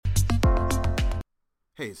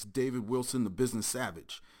Hey, it's David Wilson, the Business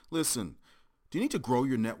Savage. Listen, do you need to grow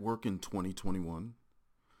your network in 2021?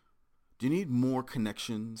 Do you need more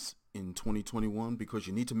connections in 2021 because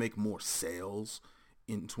you need to make more sales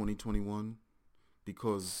in 2021?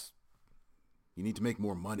 Because you need to make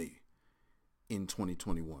more money in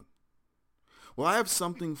 2021? Well, I have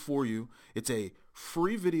something for you. It's a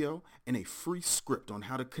free video and a free script on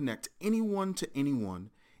how to connect anyone to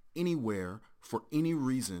anyone, anywhere, for any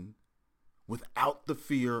reason, without the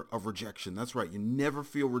fear of rejection. That's right. You never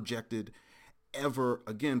feel rejected ever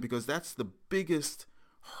again, because that's the biggest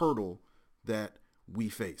hurdle that we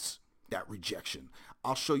face, that rejection.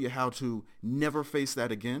 I'll show you how to never face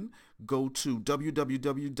that again. Go to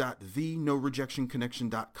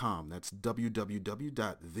www.thenorejectionconnection.com. That's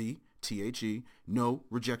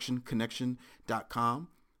www.thenorejectionconnection.com.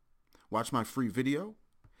 Watch my free video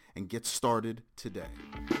and get started today.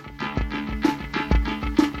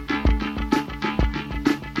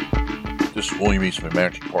 This is William Eastman,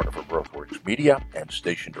 Managing Partner for GrowthWorks Media and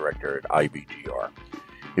Station Director at IBGR.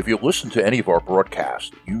 If you listen to any of our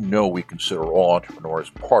broadcasts, you know we consider all entrepreneurs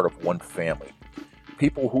part of one family.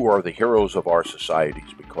 People who are the heroes of our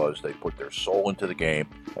societies because they put their soul into the game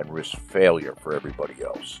and risk failure for everybody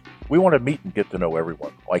else. We want to meet and get to know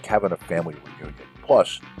everyone, like having a family reunion.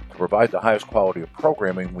 Plus, to provide the highest quality of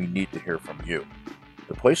programming, we need to hear from you.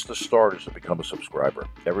 The place to start is to become a subscriber.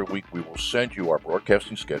 Every week we will send you our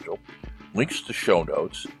broadcasting schedule, links to show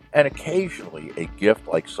notes, and occasionally a gift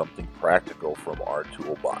like something practical from our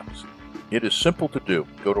toolbox. It is simple to do.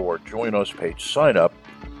 Go to our Join Us page, sign up,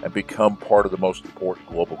 and become part of the most important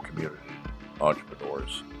global community,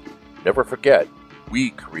 entrepreneurs. Never forget,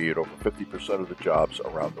 we create over 50% of the jobs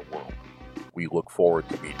around the world. We look forward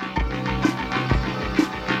to meeting you.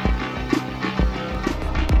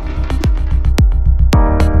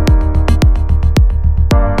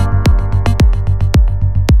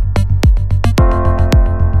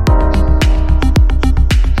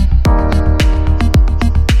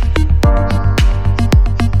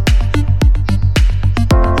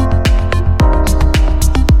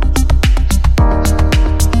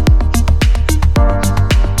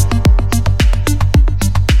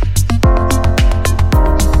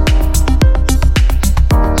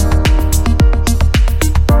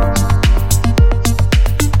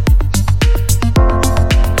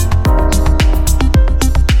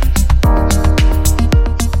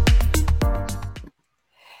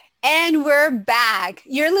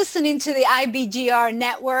 You're listening to the IBGR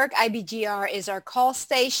network. IBGR is our call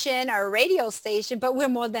station, our radio station, but we're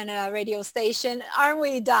more than a radio station, aren't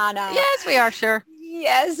we, Donna? Yes, we are, sure.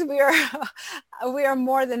 Yes, we are. We are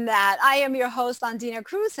more than that. I am your host, Londina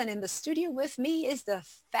Cruz, and in the studio with me is the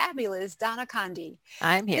fabulous Donna Kunde.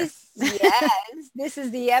 I'm here. This is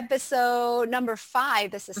the episode number 5.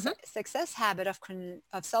 This is Success Habit of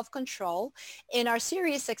Self-Control in our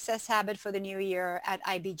series Success Habit for the New Year at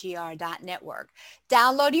ibgr.network.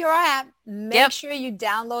 Download your app. Make sure you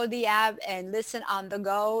download the app and listen on the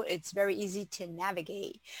go. It's very easy to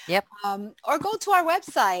navigate. Yep. Or go to our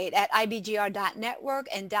website at ibgr.network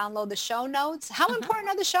and download the show notes. How important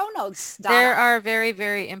are the show notes, Donna? They are very,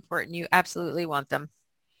 very important. You absolutely want them.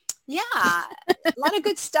 Yeah, a lot of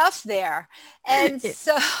good stuff there. And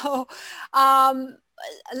so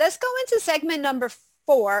let's go into segment number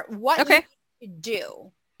 4, what you need to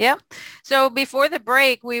do. Yeah. So before the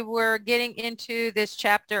break, we were getting into this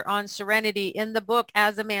chapter on serenity in the book,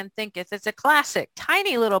 As a Man Thinketh. It's a classic,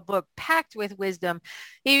 tiny little book packed with wisdom.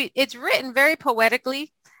 It's written very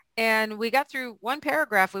poetically. And we got through one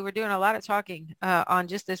paragraph. We were doing a lot of talking on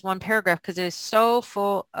just this one paragraph because it is so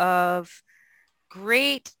full of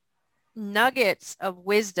great nuggets of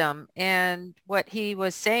wisdom. And what he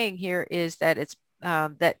was saying here is that it's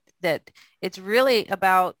that it's really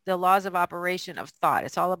about the laws of operation of thought.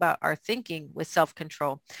 It's all about our thinking with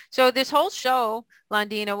self-control. So this whole show,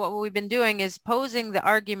 Londina, what we've been doing is posing the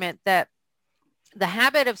argument that the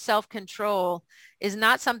habit of self-control is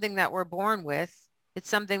not something that we're born with. It's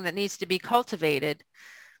something that needs to be cultivated.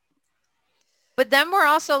 But then we're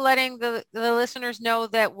also letting the listeners know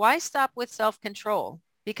that why stop with self-control?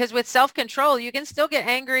 Because with self-control, you can still get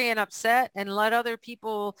angry and upset and let other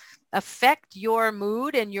people affect your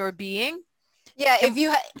mood and your being. Yeah, if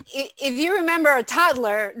you remember a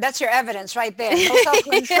toddler, that's your evidence right there. No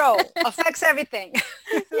self-control affects everything.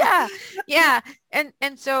 Yeah. And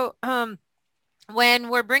so when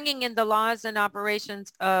we're bringing in the laws and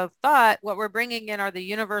operations of thought, what we're bringing in are the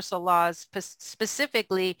universal laws,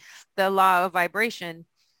 specifically the law of vibration,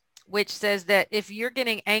 which says that if you're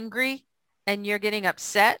getting angry and you're getting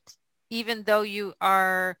upset, even though you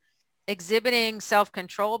are exhibiting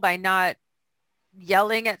self-control by not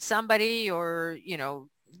yelling at somebody or, you know,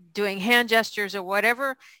 doing hand gestures or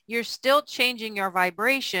whatever, you're still changing your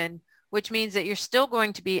vibration, which means that you're still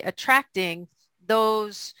going to be attracting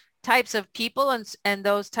those types of people and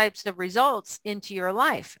those types of results into your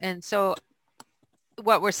life. And so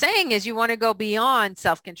what we're saying is you want to go beyond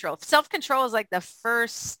self-control. Self-control is like the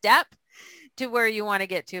first step to where you want to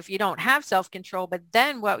get to if you don't have self-control. But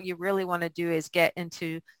then what you really want to do is get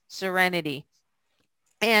into serenity.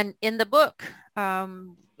 And in the book,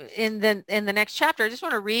 in the next chapter, I just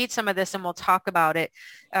want to read some of this and we'll talk about it.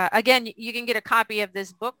 Again, you can get a copy of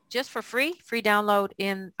this book just for free download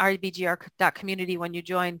in rbgr.community when you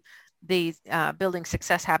join the Building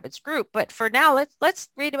Success Habits group. But for now, let's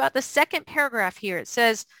read about the second paragraph here. It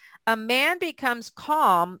says, a man becomes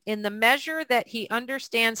calm in the measure that he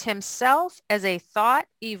understands himself as a thought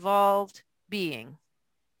evolved being.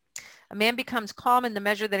 A man becomes calm in the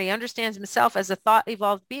measure that he understands himself as a thought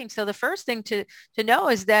evolved being. So the first thing to know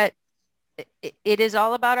is that it is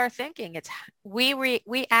all about our thinking. It's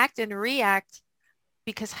we act and react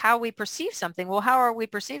because how we perceive something. Well, how are we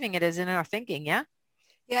perceiving it is in our thinking. Yeah.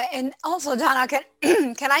 Yeah. And also, Donna,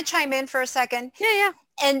 can I chime in for a second? Yeah.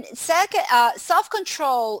 And second,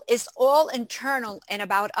 self-control is all internal and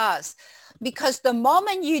about us. Because the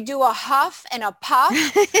moment you do a huff and a puff,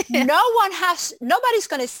 nobody's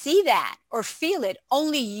going to see that or feel it,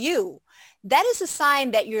 only you. That is a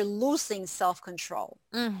sign that you're losing self-control.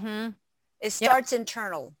 Mm-hmm. It starts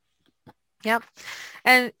internal. Yep.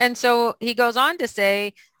 And so he goes on to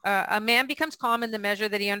say, a man becomes calm in the measure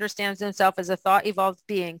that he understands himself as a thought evolved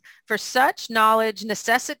being. For such knowledge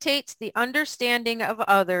necessitates the understanding of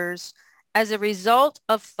others as a result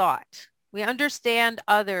of thought. We understand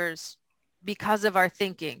others because of our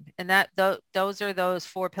thinking. And those are those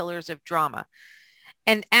 4 pillars of drama.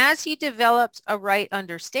 And as he develops a right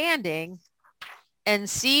understanding and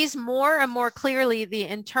sees more and more clearly the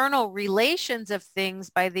internal relations of things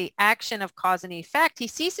by the action of cause and effect, he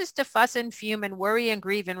ceases to fuss and fume and worry and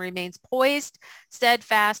grieve and remains poised,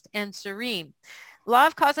 steadfast, and serene. Law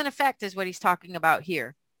of cause and effect is what he's talking about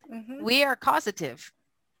here. Mm-hmm. We are causative.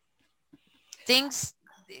 Things,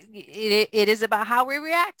 it is about how we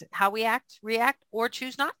react, react, or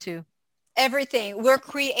choose not to. Everything. We're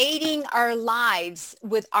creating our lives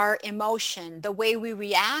with our emotion, the way we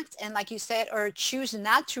react, and like you said, or choose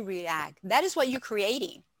not to react. That is what you're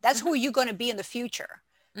creating. That's mm-hmm. who you're going to be in the future.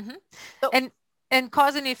 Mm-hmm. So, and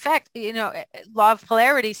cause and effect, you know, law of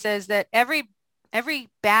polarity says that every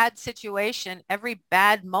bad situation, every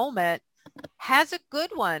bad moment has a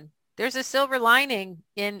good one. There's a silver lining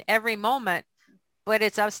in every moment. But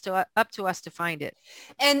it's up to us to find it.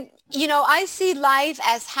 And, you know, I see life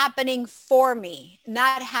as happening for me,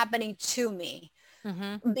 not happening to me.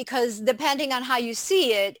 Mm-hmm. Because depending on how you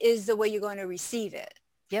see it is the way you're going to receive it.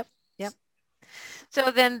 Yep.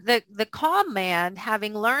 So then the calm man,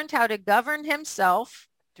 having learned how to govern himself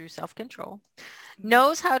through self-control,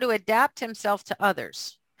 knows how to adapt himself to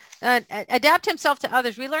others. Adapt himself to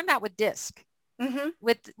others. We learned that with DISC. Mm-hmm.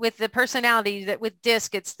 With the personality, that with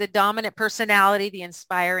DISC, it's the dominant personality, the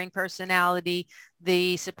inspiring personality,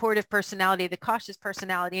 the supportive personality, the cautious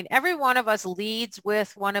personality. And every one of us leads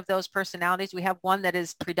with one of those personalities. We have one that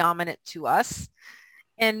is predominant to us.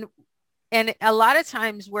 And a lot of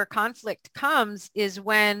times where conflict comes is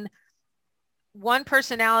when one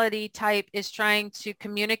personality type is trying to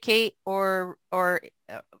communicate or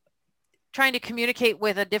trying to communicate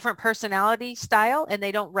with a different personality style and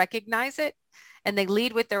they don't recognize it. And they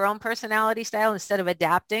lead with their own personality style instead of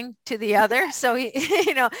adapting to the other. So,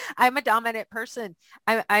 you know, I'm a dominant person.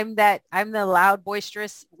 I'm the loud,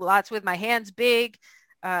 boisterous, lots with my hands big,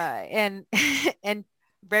 and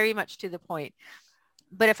very much to the point.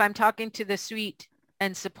 But if I'm talking to the sweet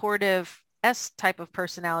and supportive S type of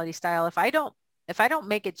personality style, if I don't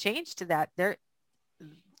make a change to that, they're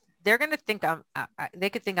going to think they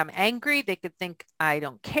could think I'm angry. They could think I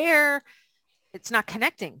don't care. It's not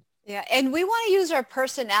connecting. Yeah, and we want to use our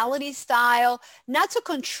personality style not to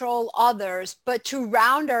control others, but to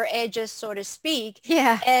round our edges, so to speak,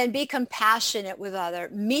 and be compassionate with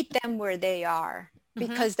others, meet them where they are,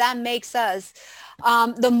 because that makes us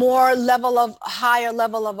the higher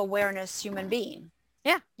level of awareness human being.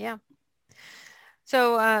 Yeah.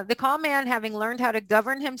 So the calm man, having learned how to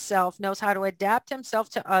govern himself, knows how to adapt himself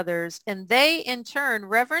to others, and they in turn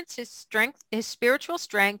reverence his strength, his spiritual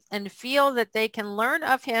strength, and feel that they can learn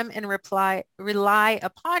of him and rely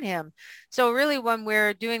upon him. So really, when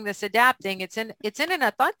we're doing this adapting, it's in an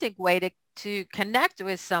authentic way to connect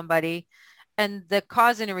with somebody, and the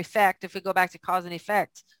cause and effect. If we go back to cause and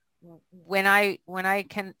effect, when I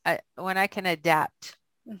can adapt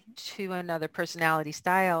to another personality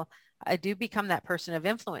style, I do become that person of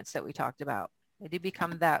influence that we talked about. I do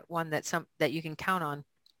become that one that you can count on.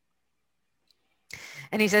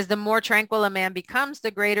 And he says, the more tranquil a man becomes,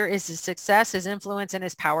 the greater is his success, his influence, and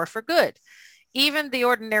his power for good. Even the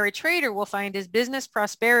ordinary trader will find his business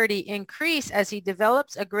prosperity increase as he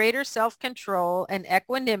develops a greater self-control and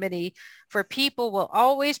equanimity, for people will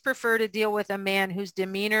always prefer to deal with a man whose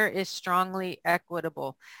demeanor is strongly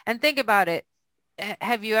equitable. And think about it.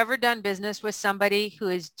 Have you ever done business with somebody who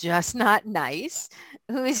is just not nice,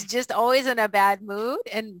 who is just always in a bad mood?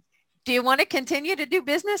 And do you want to continue to do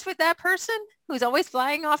business with that person who's always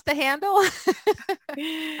flying off the handle?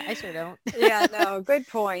 I sure don't. Yeah, no, good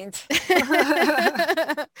point.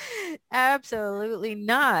 Absolutely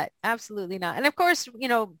not. Absolutely not. And of course, you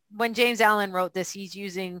know, when James Allen wrote this, he's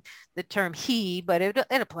using the term he, but it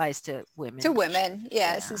applies to women. To women,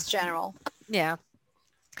 yes, yeah. It's general. Yeah.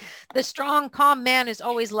 The strong, calm man is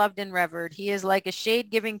always loved and revered. He is like a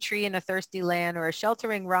shade-giving tree in a thirsty land, or a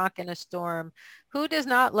sheltering rock in a storm. Who does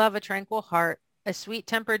not love a tranquil heart, a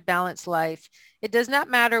sweet-tempered, balanced life? It does not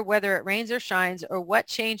matter whether it rains or shines, or what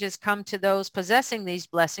changes come to those possessing these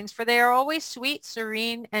blessings, for they are always sweet,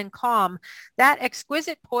 serene, and calm. That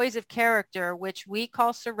exquisite poise of character, which we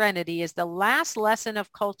call serenity, is the last lesson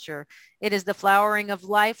of culture. It is the flowering of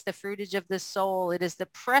life, the fruitage of the soul. It is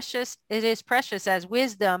precious as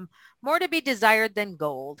wisdom, more to be desired than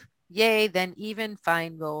gold, yea, than even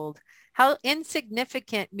fine gold. How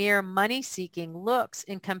insignificant mere money-seeking looks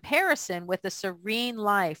in comparison with a serene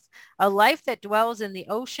life, a life that dwells in the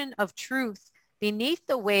ocean of truth, beneath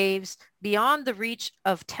the waves, beyond the reach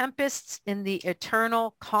of tempests, in the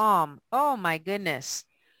eternal calm. Oh my goodness.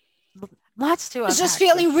 Lots to unpack. I was just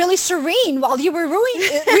feeling really serene while you were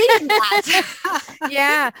reading that.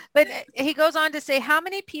 Yeah, but he goes on to say, how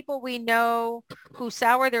many people we know who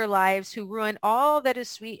sour their lives, who ruin all that is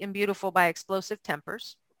sweet and beautiful by explosive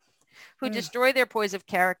tempers, who destroy their poise of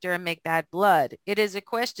character and make bad blood. It is a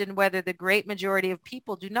question whether the great majority of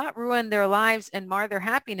people do not ruin their lives and mar their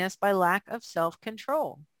happiness by lack of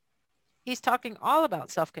self-control. He's talking all about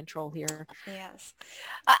self-control here. Yes.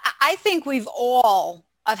 I think we've all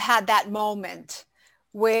have had that moment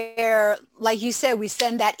where, like you said, we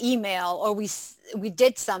send that email, or we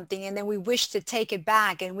did something and then we wish to take it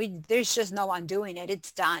back, and there's just no undoing it.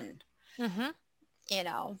 It's done. Mm-hmm. You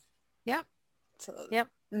know? Yep. So, yep.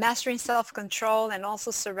 Mastering self-control and also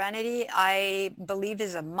serenity, I believe,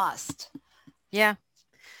 is a must. Yeah,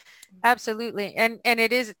 absolutely. And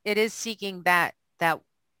it is seeking that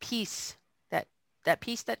peace, that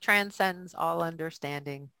peace that transcends all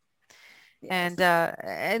understanding. Yes.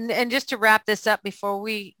 And just to wrap this up before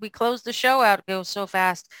we close the show out, it goes so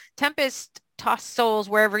fast. Tempest toss souls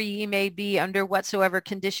wherever ye may be, under whatsoever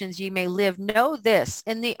conditions ye may live. Know this: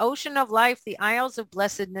 in the ocean of life, the isles of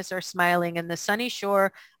blessedness are smiling, and the sunny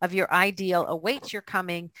shore of your ideal awaits your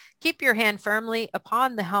coming. Keep your hand firmly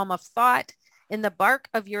upon the helm of thought. In the bark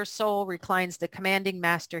of your soul reclines the commanding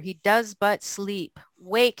master. He does but sleep.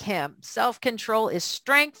 Wake him. Self-control is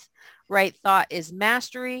strength. Right thought is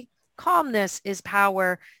mastery. Calmness is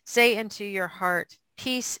power. Say into your heart,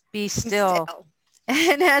 peace, be still.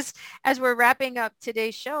 And as we're wrapping up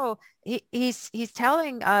today's show, he's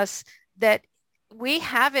telling us that we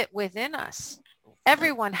have it within us.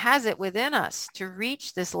 Everyone has it within us to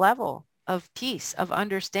reach this level of peace, of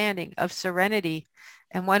understanding, of serenity.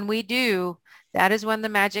 And when we do, that is when the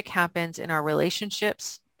magic happens in our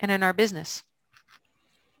relationships and in our business.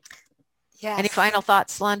 Yes. Any final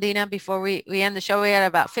thoughts, Londina, before we end the show? We had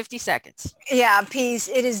about 50 seconds. Yeah, peace.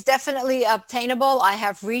 It is definitely obtainable. I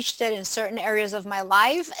have reached it in certain areas of my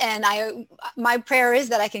life, and my prayer is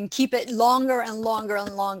that I can keep it longer and longer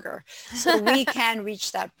and longer. So we can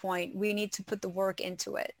reach that point. We need to put the work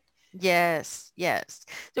into it. Yes, yes.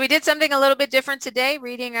 So we did something a little bit different today,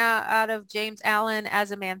 reading out of James Allen,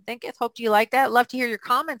 As a Man Thinketh. Hope you like that. Love to hear your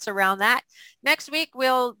comments around that. Next week,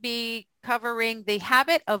 we'll be covering the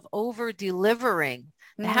habit of over-delivering,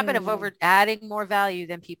 the habit of adding more value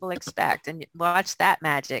than people expect. And watch that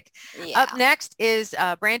magic. Yeah. Up next is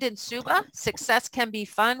Brandon Suba. Success can be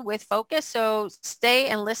fun with focus. So stay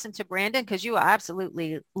and listen to Brandon, because you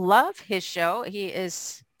absolutely love his show. He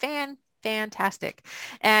is fantastic.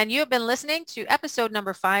 And you have been listening to episode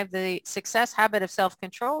number 5, The Success Habit of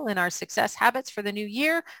Self-Control, in our Success Habits for the New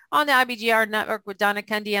Year on the IBGR Network with Donna,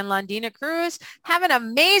 Kunde, and Londina Cruz. Have an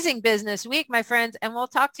amazing business week, my friends, and we'll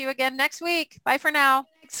talk to you again next week. Bye for now.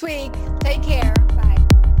 Next week. Take care.